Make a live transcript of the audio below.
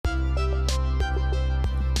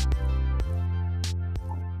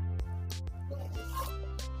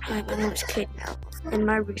Hi, my name is Kate now. In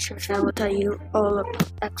my research, I will tell you all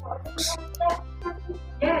about Xbox.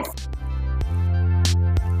 Yes.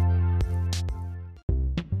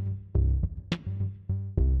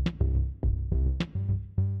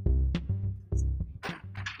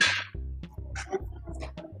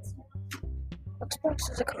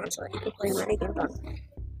 Xbox is a console you can play many games on.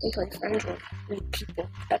 You can play friends or meet people.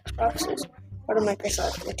 Xbox is part of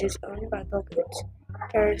Microsoft, which is owned by Bill Gates.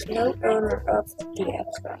 There is no owner of the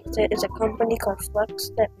Xbox. It is a company called Flex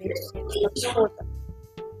that makes the Xbox for them.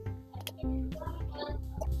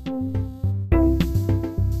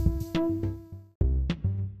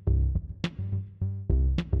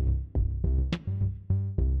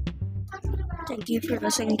 Thank you for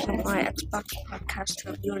listening to my Xbox podcast.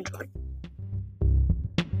 Hope you enjoyed.